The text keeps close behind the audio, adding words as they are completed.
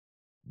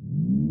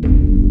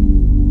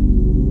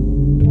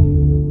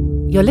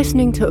You're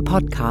listening to a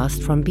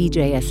podcast from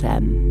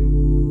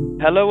BJSM.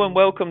 Hello and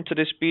welcome to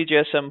this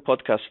BJSM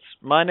podcast.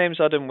 My name's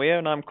Adam Weir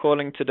and I'm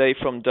calling today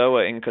from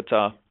Doha in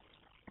Qatar.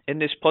 In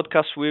this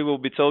podcast we will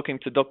be talking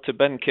to Dr.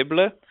 Ben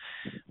Kibler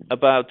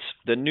about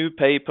the new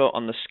paper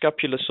on the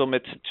Scapular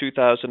Summit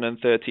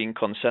 2013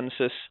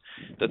 consensus.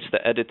 That's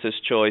the editor's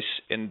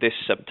choice in this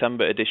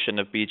September edition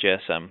of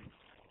BJSM.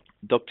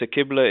 Dr.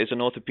 Kibler is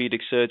an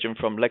orthopedic surgeon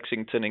from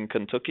Lexington in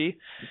Kentucky.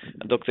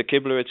 And Dr.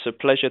 Kibler, it's a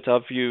pleasure to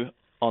have you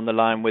on the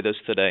line with us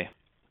today.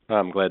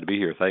 I'm glad to be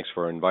here. Thanks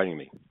for inviting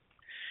me.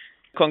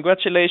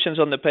 Congratulations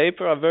on the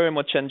paper. I very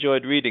much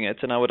enjoyed reading it,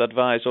 and I would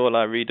advise all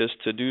our readers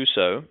to do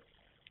so.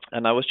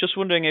 And I was just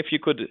wondering if you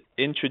could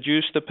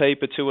introduce the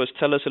paper to us,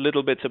 tell us a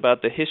little bit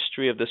about the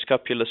history of the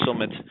Scapular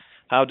Summit.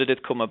 How did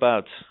it come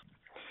about?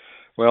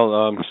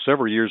 Well,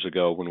 several years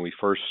ago when we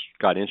first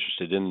got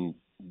interested in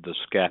the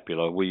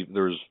scapula,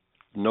 there was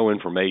no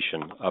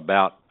information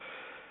about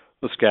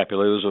the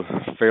scapula. It was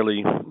a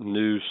fairly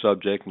new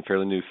subject and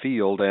fairly new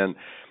field, and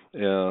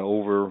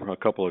over a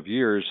couple of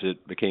years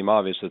it became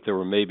obvious that there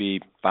were maybe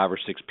 5 or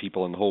 6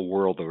 people in the whole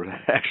world that were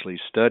actually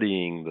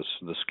studying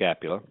the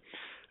scapula.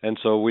 And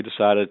so we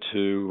decided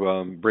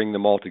to bring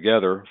them all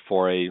together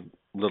for a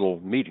little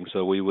meeting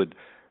so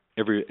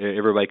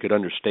everybody could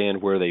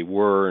understand where they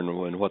were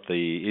and what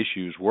the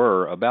issues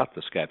were about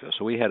the scapula.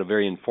 So we had a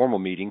very informal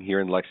meeting here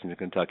in Lexington,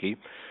 Kentucky,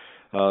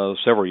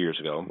 several years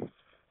ago,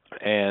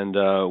 and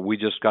we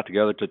just got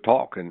together to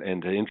talk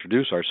and to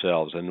introduce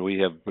ourselves. And we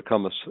have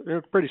become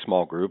a pretty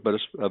small group, but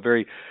it's a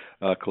very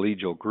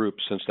collegial group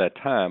since that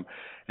time.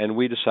 And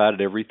we decided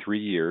every 3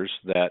 years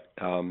that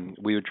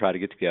we would try to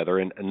get together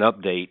and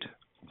update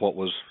what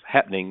was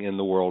happening in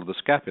the world of the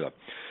scapula.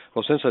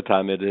 Well, since that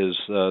time,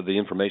 the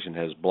information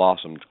has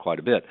blossomed quite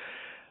a bit.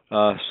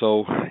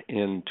 So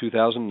in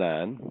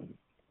 2009,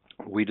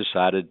 we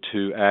decided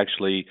to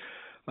actually,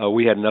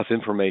 we had enough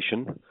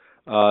information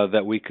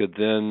that we could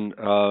then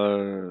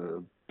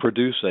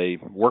produce a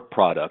work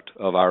product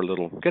of our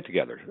little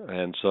get-together.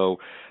 And so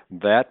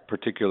that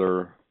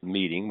particular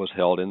meeting was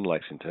held in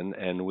Lexington,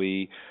 and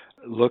we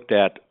looked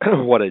at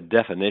what a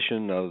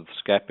definition of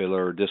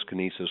scapular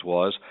dyskinesis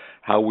was,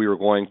 how we were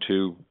going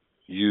to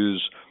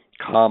use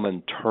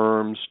common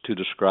terms to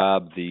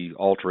describe the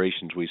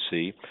alterations we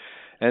see,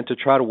 and to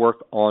try to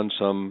work on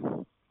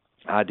some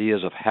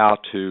ideas of how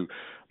to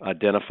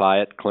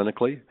identify it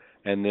clinically,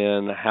 and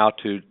then how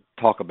to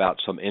talk about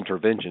some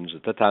interventions.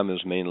 At that time it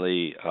was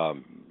mainly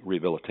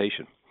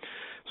rehabilitation.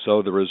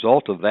 So the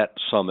result of that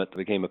summit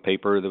became a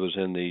paper that was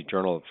in the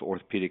Journal of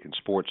Orthopedic and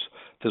Sports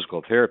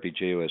Physical Therapy,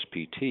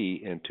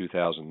 JOSPT, in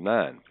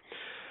 2009.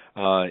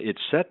 It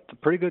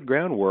set pretty good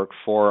groundwork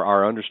for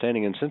our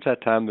understanding, and since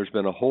that time there's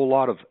been a whole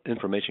lot of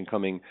information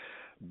coming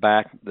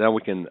back. Now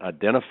we can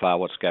identify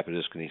what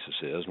scapular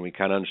dyskinesis is, and we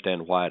kind of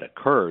understand why it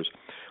occurs.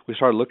 We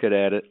started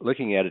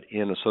looking at it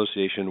in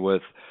association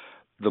with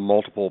the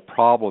multiple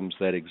problems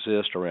that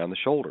exist around the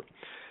shoulder.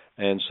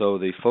 And so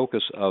the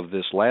focus of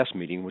this last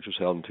meeting, which was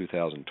held in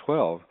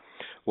 2012,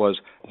 was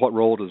what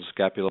role does the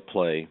scapula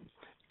play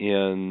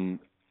in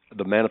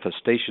the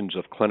manifestations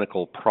of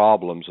clinical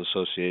problems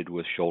associated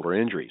with shoulder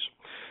injuries.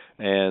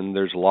 And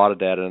there's a lot of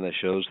data that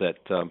shows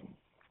that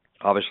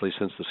obviously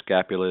since the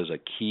scapula is a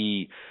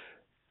key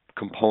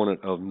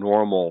component of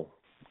normal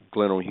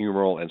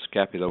glenohumeral and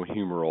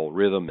scapulohumeral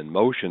rhythm and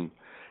motion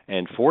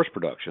and force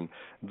production,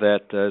 that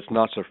it's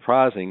not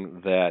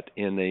surprising that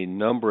in a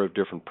number of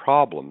different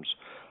problems,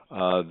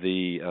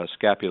 the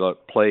scapula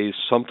plays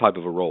some type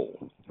of a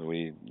role.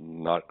 We're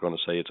not going to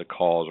say it's a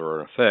cause or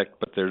an effect,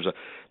 but there's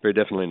very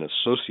definitely an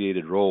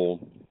associated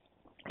role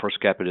for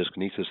scapular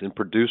dyskinesis in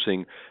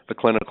producing the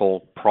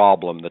clinical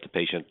problem that the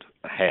patient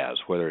has,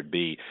 whether it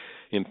be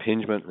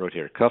impingement,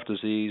 rotator cuff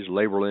disease,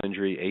 labral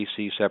injury,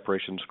 AC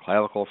separations,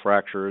 clavicle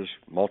fractures,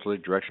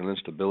 multi-directional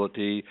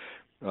instability,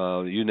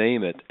 you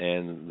name it,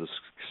 and the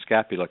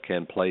scapula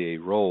can play a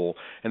role,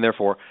 and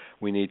therefore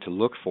we need to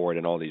look for it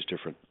in all these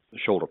different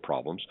shoulder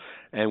problems,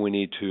 and we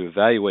need to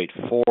evaluate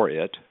for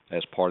it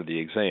as part of the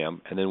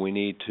exam, and then we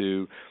need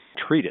to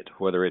treat it,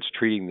 whether it's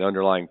treating the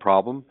underlying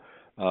problem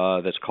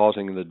that's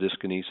causing the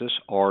dyskinesis,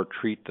 or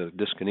treat the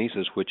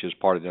dyskinesis, which is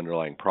part of the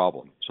underlying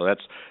problem. So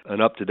that's an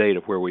up-to-date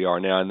of where we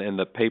are now, and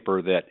the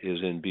paper that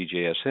is in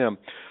BJSM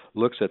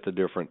looks at the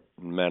different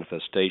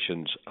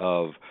manifestations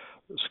of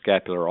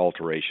scapular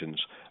alterations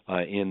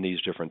in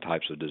these different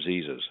types of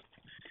diseases.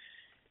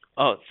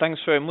 Oh,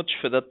 thanks very much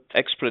for that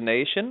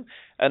explanation.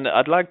 And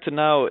I'd like to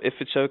now, if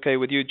it's okay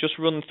with you, just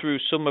run through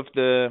some of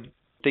the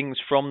things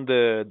from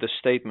the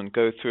statement,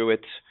 go through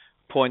it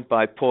point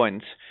by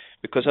point,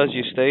 because as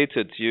you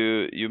stated,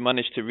 you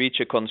managed to reach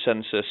a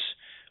consensus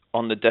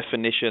on the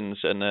definitions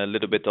and a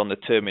little bit on the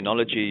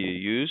terminology you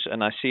use.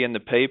 And I see in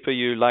the paper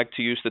you like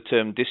to use the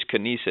term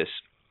dyskinesis.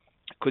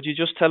 Could you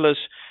just tell us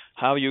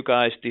how you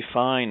guys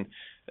define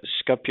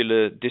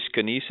scapular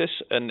dyskinesis,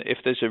 and if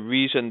there's a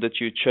reason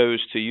that you chose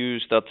to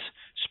use that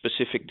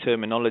specific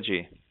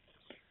terminology?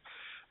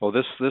 Well,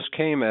 this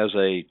came as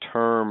a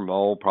term,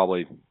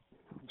 probably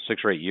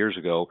 6 or 8 years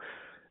ago,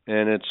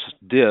 and it's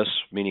dys,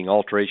 meaning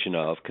alteration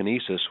of,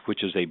 kinesis,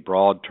 which is a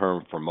broad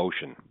term for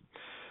motion.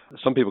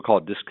 Some people call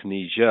it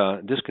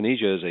dyskinesia.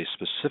 Dyskinesia is a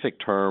specific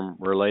term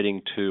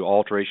relating to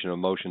alteration of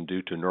motion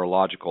due to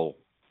neurological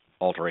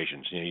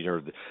alterations.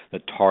 Either the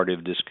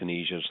tardive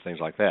dyskinesias, things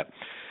like that.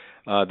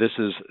 This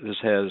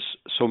has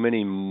so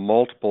many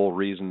multiple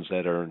reasons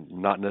that are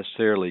not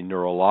necessarily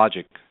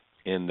neurologic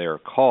in their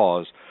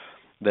cause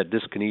that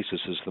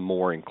dyskinesis is the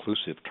more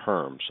inclusive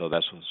term.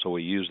 So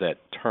we use that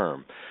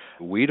term.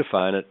 We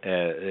define it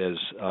as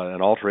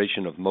an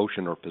alteration of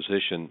motion or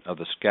position of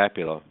the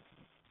scapula.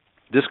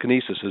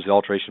 Dyskinesis is the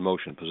alteration of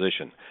motion and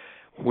position.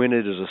 When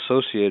it is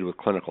associated with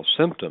clinical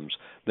symptoms,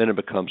 then it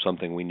becomes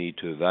something we need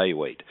to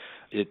evaluate.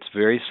 It's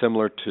very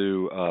similar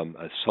to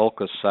a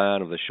sulcus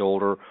sign of the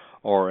shoulder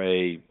or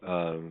a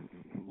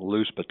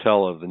loose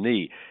patella of the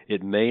knee.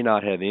 It may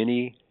not have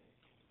any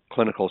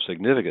clinical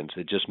significance.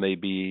 It just may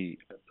be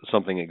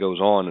something that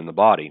goes on in the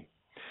body.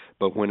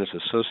 But when it's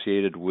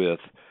associated with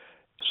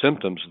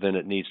symptoms, then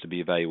it needs to be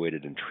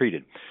evaluated and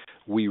treated.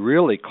 We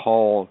really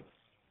call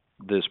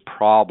this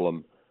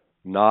problem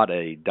not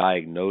a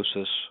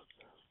diagnosis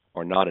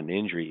or not an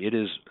injury. It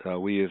is,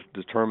 we have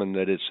determined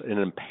that it's an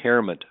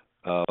impairment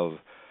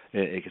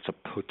it's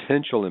a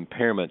potential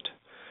impairment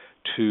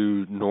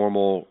to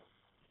normal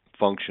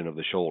function of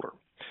the shoulder.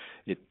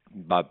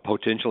 By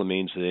potential, it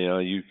means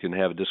that you can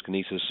have a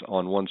dyskinesis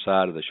on one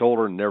side of the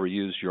shoulder and never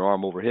use your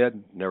arm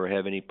overhead, never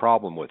have any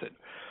problem with it.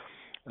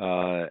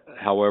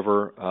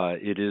 However,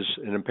 it is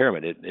an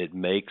impairment. It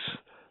makes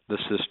the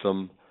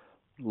system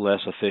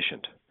less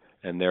efficient,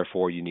 and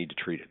therefore you need to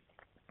treat it.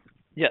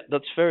 Yeah,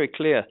 that's very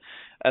clear.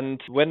 And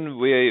when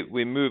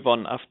we move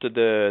on after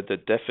the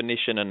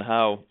definition and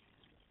how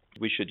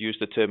we should use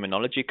the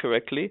terminology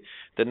correctly,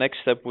 the next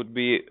step would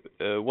be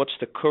what's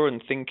the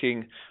current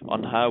thinking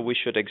on how we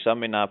should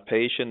examine our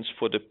patients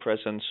for the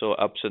presence or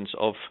absence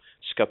of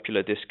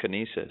scapular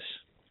dyskinesis?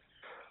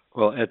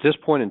 Well, at this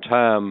point in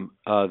time,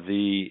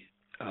 the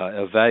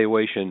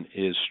evaluation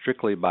is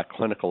strictly by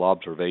clinical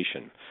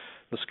observation.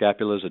 The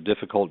scapula is a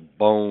difficult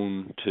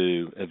bone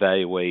to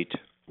evaluate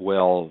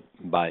well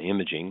by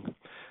imaging.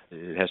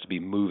 It has to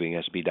be moving, it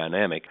has to be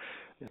dynamic.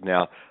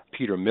 Now,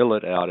 Peter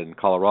Millett out in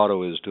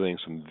Colorado is doing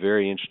some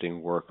very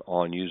interesting work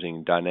on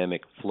using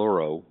dynamic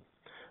fluoro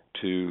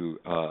to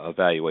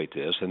evaluate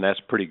this, and that's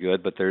pretty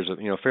good, but there's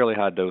a fairly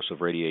high dose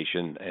of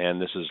radiation, and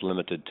this is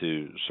limited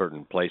to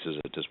certain places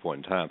at this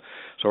point in time.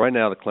 So right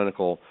now the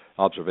clinical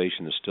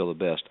observation is still the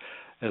best.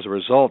 As a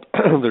result,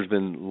 there's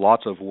been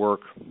lots of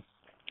work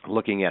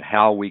looking at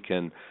how we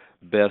can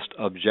best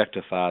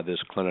objectify this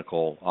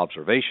clinical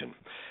observation.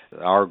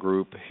 Our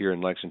group here in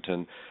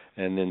Lexington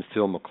and then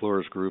Phil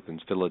McClure's group in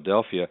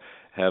Philadelphia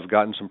have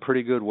gotten some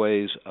pretty good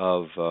ways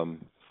of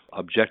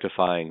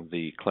objectifying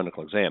the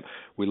clinical exam.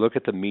 We look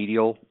at the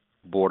medial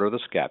border of the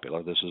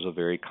scapula. This is a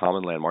very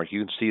common landmark.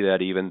 You can see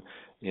that even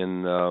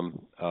in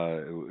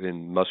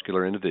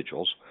muscular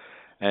individuals.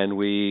 And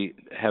we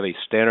have a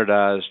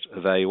standardized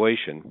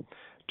evaluation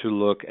to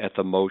look at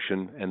the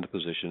motion and the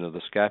position of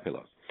the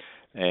scapula.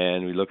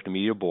 And we look at the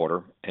medial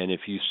border, and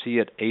if you see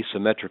it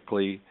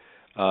asymmetrically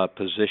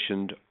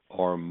positioned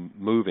or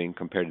moving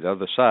compared to the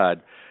other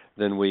side,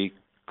 then we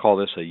call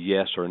this a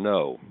yes or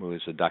no.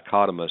 It's a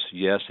dichotomous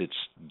yes, it's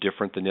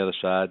different than the other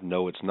side,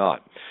 no, it's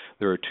not.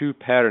 There are two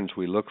patterns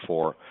we look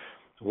for.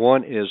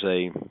 One is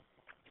a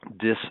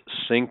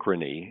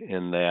dyssynchrony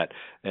in that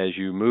as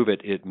you move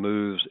it, it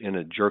moves in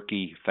a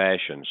jerky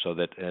fashion so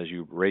that as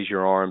you raise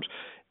your arms,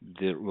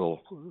 it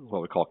will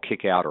what we call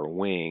kick out or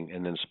wing,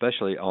 and then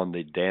especially on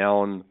the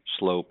down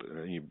slope,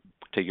 you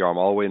take your arm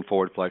all the way in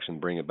forward flexion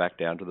and bring it back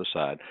down to the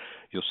side.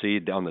 You'll see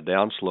on the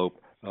down slope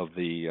of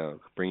the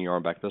bringing your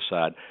arm back to the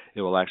side,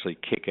 it will actually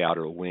kick out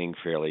or wing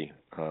fairly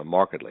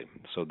markedly.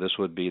 So this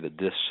would be the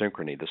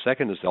dyssynchrony. The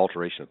second is the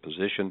alteration of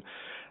position,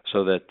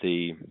 so that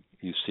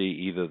you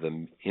see either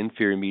the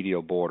inferior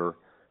medial border,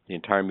 the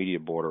entire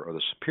medial border, or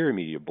the superior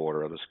medial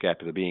border of the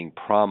scapula being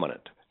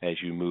prominent as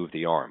you move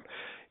the arm.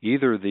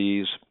 Either of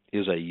these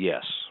is a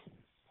yes.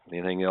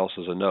 Anything else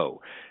is a no.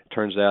 It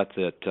turns out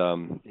that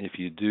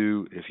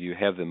if you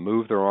have them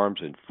move their arms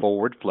in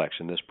forward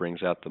flexion, this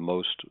brings out the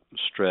most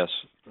stress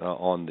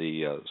on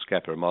the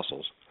scapular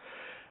muscles.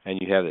 And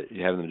you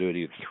have them do it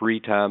either 3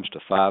 times to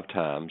 5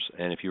 times.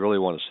 And if you really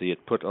want to see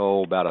it, put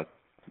about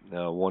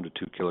a 1 to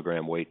 2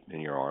 kilogram weight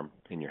in your arm,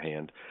 in your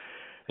hand,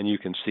 and you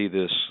can see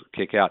this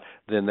kick out.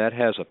 Then that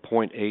has a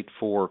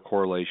 0.84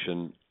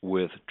 correlation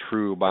with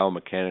true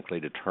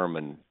biomechanically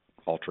determined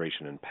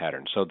alteration in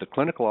pattern. So the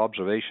clinical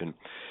observation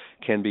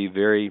can be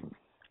very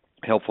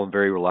helpful and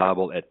very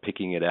reliable at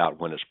picking it out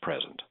when it's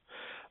present.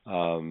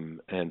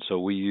 And so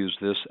we use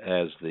this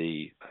as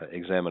the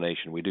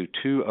examination. We do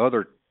 2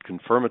 other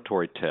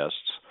confirmatory tests.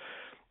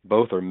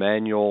 Both are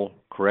manual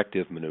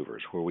corrective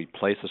maneuvers where we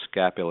place the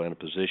scapula in a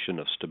position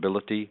of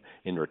stability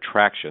in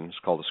retraction. It's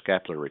called the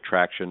scapular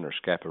retraction or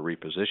scapular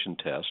reposition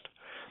test.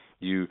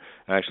 You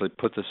actually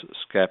put the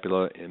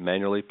scapula and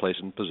manually place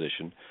it in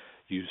position.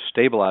 You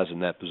stabilize in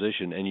that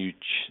position, and you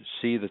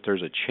see that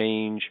there's a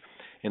change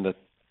in the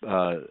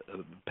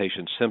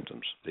patient's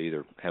symptoms. They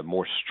either have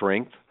more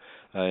strength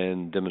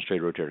in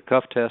demonstrated rotator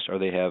cuff test, or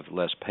they have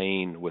less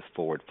pain with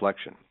forward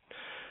flexion.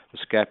 The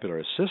scapular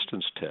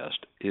assistance test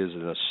is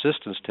an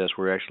assistance test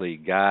where we actually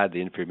guide the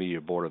inferior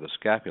medial border of the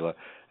scapula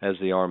as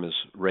the arm is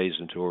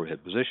raised into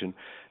overhead position,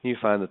 and you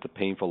find that the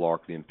painful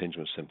arc, the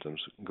impingement symptoms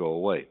go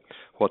away.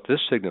 What this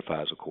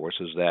signifies, of course,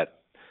 is that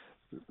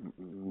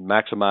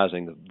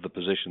maximizing the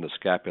position of the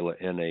scapula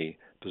in a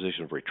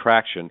position of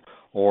retraction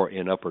or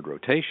in upward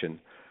rotation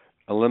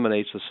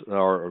eliminates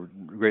or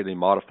greatly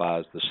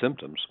modifies the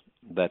symptoms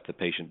that the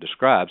patient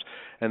describes,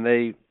 and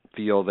they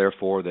feel,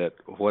 therefore, that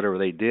whatever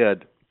they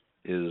did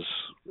is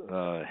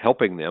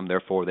helping them,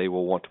 therefore they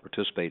will want to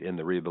participate in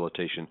the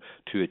rehabilitation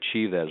to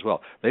achieve that as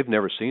well. They've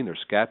never seen their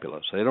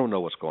scapula, so they don't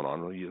know what's going on.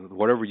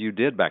 Whatever you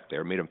did back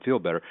there made them feel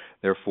better,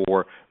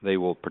 therefore they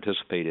will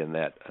participate in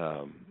that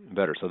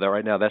better. So that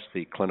right now, that's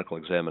the clinical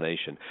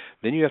examination.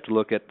 Then you have to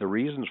look at the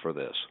reasons for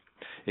this.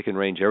 It can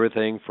range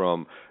everything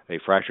from a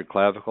fractured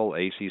clavicle,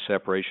 AC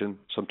separation,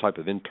 some type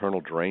of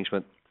internal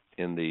derangement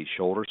in the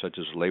shoulder, such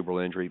as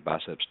labral injury,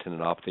 biceps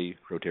tendinopathy,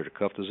 rotator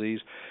cuff disease.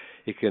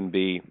 It can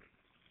be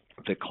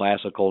the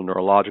classical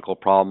neurological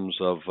problems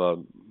of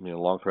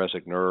long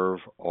thoracic nerve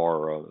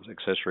or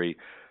accessory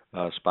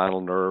spinal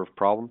nerve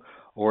problem,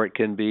 or it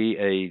can be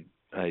a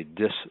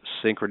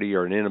dyssynchrony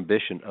or an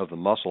inhibition of the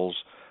muscles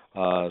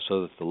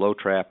so that the low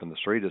trap and the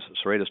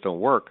serratus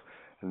don't work,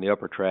 and the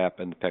upper trap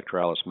and the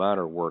pectoralis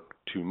minor work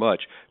too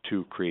much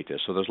to create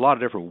this. So there's a lot of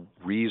different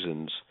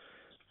reasons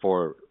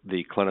for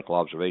the clinical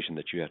observation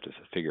that you have to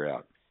figure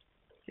out.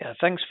 Yeah,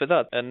 thanks for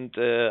that. And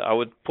I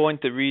would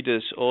point the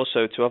readers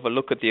also to have a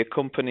look at the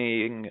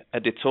accompanying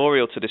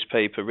editorial to this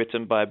paper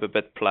written by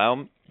Babette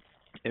Plaum,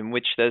 in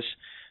which there's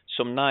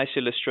some nice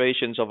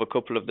illustrations of a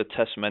couple of the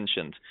tests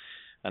mentioned.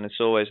 And it's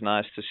always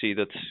nice to see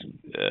that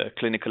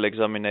clinical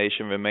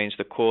examination remains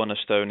the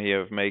cornerstone here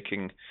of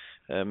making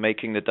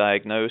the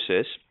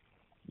diagnosis.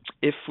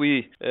 If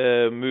we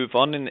move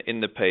on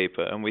in the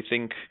paper and we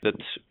think that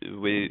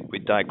we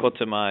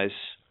dichotomize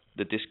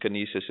the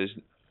dyskinesis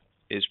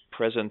is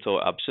present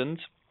or absent,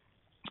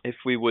 if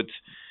we would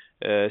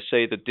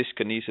say that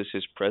dyskinesis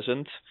is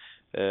present,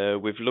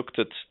 we've looked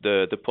at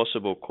the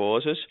possible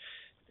causes.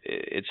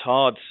 It's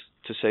hard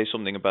to say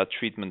something about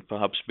treatment,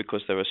 perhaps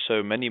because there are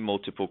so many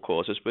multiple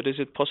causes, but is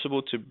it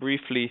possible to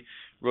briefly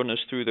run us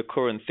through the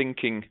current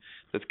thinking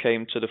that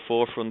came to the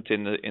forefront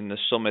in the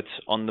summit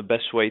on the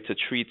best way to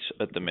treat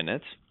at the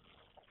minute?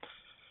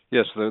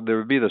 Yes, there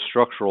would be the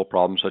structural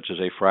problems such as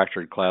a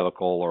fractured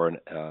clavicle or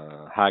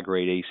a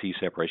high-grade AC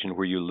separation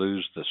where you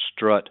lose the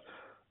strut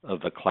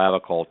of the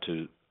clavicle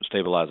to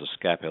stabilize the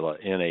scapula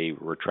in a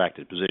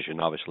retracted position.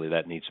 Obviously,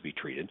 that needs to be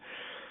treated.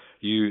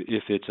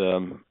 If it's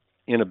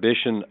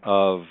inhibition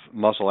of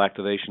muscle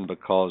activation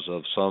because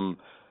of some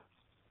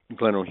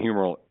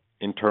glenohumeral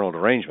internal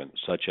derangement,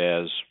 such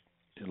as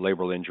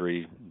labral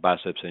injury,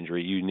 biceps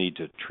injury, you need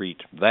to treat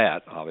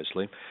that,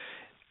 obviously.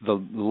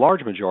 The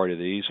large majority of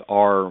these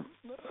are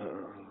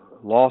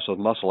loss of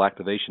muscle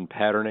activation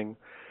patterning.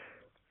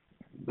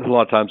 A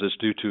lot of times it's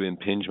due to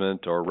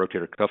impingement or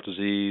rotator cuff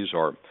disease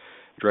or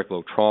direct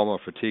load trauma,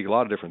 fatigue. A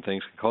lot of different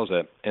things can cause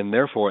that. And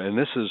therefore, and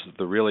this is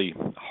the really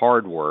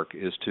hard work,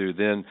 is to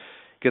then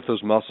get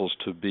those muscles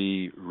to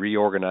be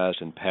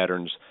reorganized in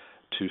patterns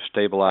to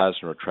stabilize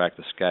and retract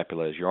the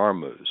scapula as your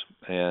arm moves.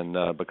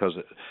 And because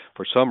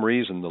for some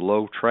reason the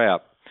low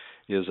trap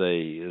is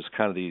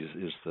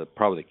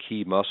probably the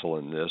key muscle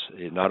in this.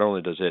 Not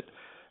only does it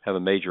have a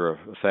major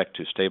effect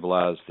to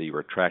stabilize the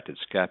retracted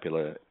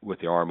scapula with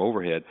the arm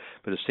overhead,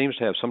 but it seems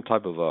to have some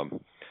type of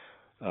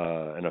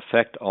an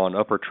effect on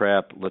upper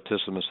trap,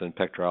 latissimus, and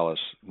pectoralis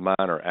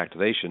minor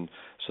activation,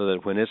 so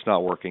that when it's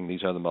not working,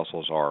 these other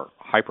muscles are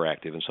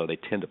hyperactive, and so they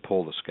tend to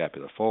pull the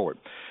scapula forward.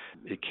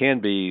 It can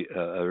be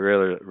a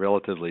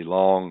relatively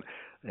long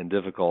and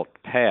difficult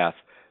path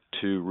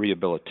to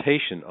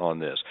rehabilitation on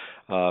this.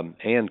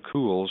 Anne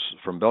Cools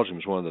from Belgium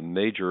is one of the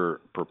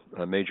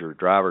major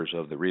drivers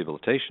of the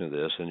rehabilitation of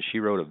this, and she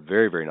wrote a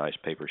very, very nice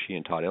paper, she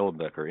and Todd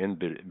Ellenbecker, in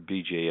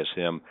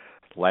BJSM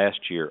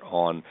last year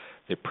on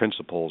the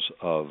principles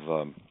of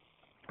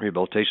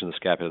rehabilitation of the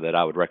scapula that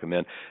I would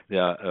recommend.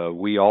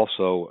 We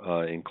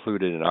also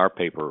included in our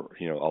paper,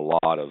 a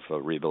lot of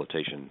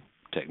rehabilitation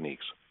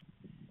techniques.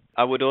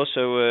 I would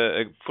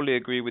also fully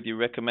agree with you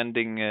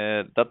recommending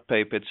that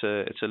paper.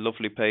 It's a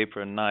lovely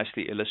paper and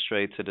nicely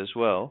illustrated as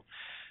well.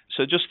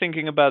 So just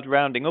thinking about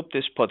rounding up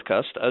this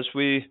podcast, as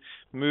we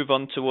move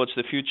on towards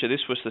the future,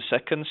 this was the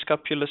second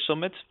Scapular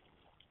Summit.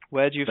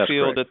 Where do you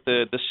feel correct.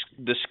 that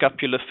the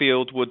scapular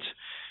field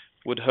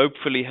would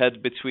hopefully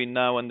head between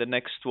now and the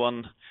next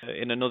one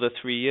in another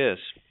 3 years?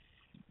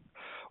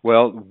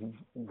 Well,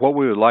 what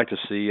we would like to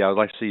see, I would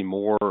like to see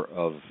more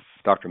of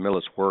Dr.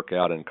 Millett's work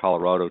out in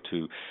Colorado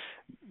to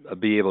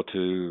be able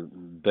to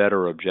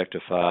better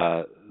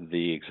objectify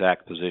the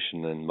exact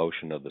position and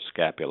motion of the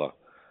scapula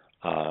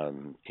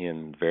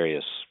in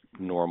various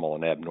normal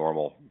and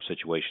abnormal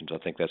situations. I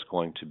think that's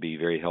going to be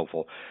very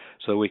helpful,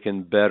 so we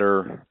can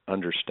better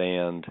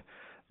understand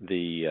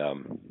the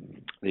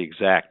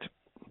exact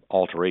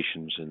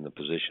alterations in the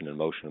position and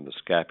motion of the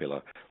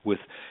scapula.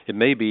 It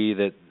may be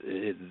that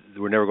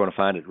we're never going to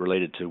find it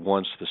related to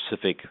one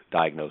specific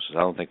diagnosis. I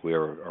don't think we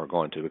are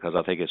going to, because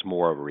I think it's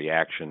more of a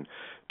reaction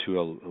to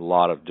a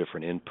lot of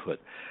different input.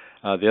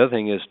 The other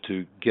thing is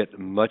to get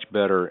much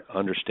better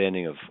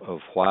understanding of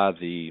why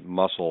the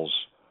muscles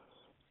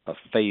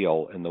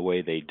fail in the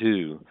way they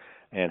do,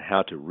 and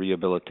how to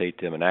rehabilitate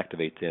them and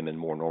activate them in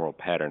more normal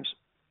patterns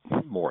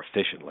more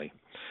efficiently.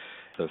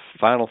 The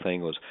final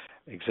thing was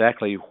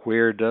exactly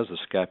where does the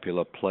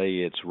scapula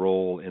play its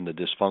role in the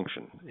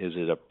dysfunction? Is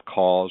it a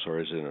cause or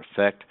is it an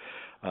effect?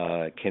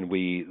 Can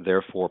we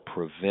therefore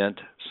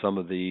prevent some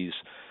of these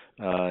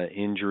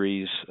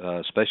injuries,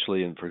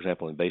 especially for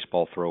example, in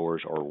baseball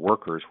throwers or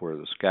workers, where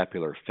the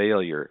scapular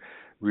failure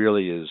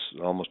really is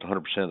almost 100%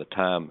 of the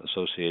time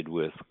associated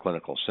with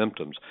clinical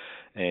symptoms?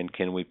 And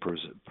can we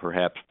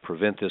perhaps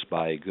prevent this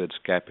by a good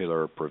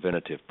scapular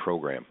preventative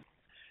program?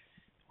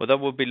 Well, that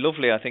would be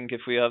lovely. I think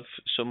if we have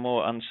some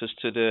more answers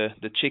to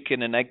the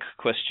chicken and egg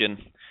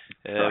question,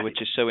 right, which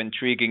is so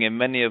intriguing in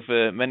many of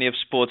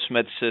sports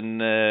medicine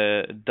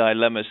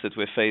dilemmas that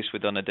we're faced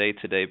with on a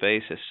day-to-day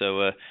basis.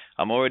 So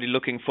I'm already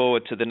looking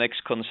forward to the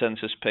next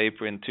consensus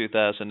paper in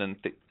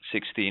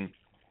 2016.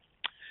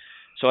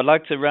 So I'd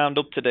like to round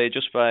up today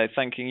just by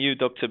thanking you,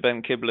 Dr.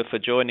 Ben Kibler, for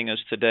joining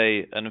us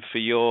today and for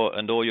your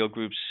and all your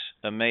group's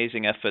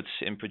amazing efforts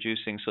in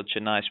producing such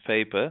a nice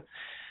paper.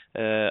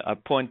 I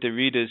point the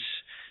readers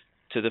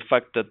to the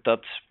fact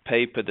that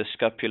paper, the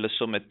Scapular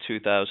Summit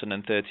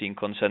 2013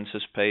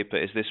 consensus paper,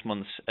 is this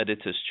month's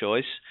editor's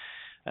choice.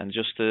 And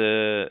just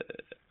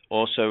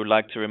also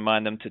like to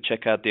remind them to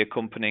check out the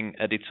accompanying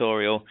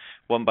editorial,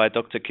 one by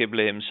Dr.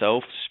 Kibler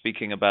himself,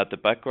 speaking about the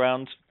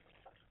background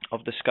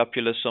of the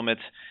Scapular Summit,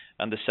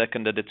 and the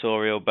second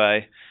editorial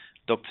by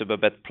Dr.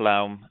 Babette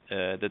Plaum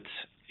that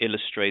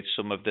illustrates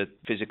some of the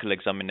physical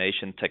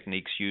examination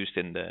techniques used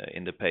in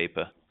the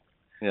paper.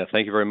 Yeah,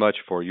 thank you very much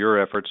for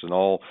your efforts and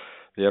all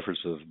the efforts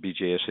of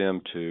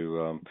BJSM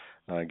to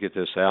get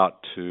this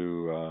out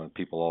to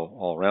people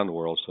all around the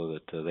world so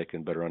that they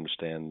can better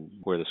understand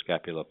where the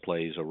scapula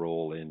plays a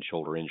role in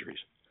shoulder injuries.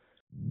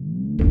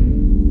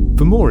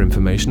 For more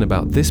information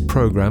about this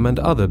program and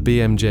other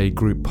BMJ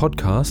Group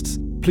podcasts,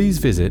 please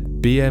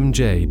visit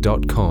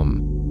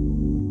bmj.com.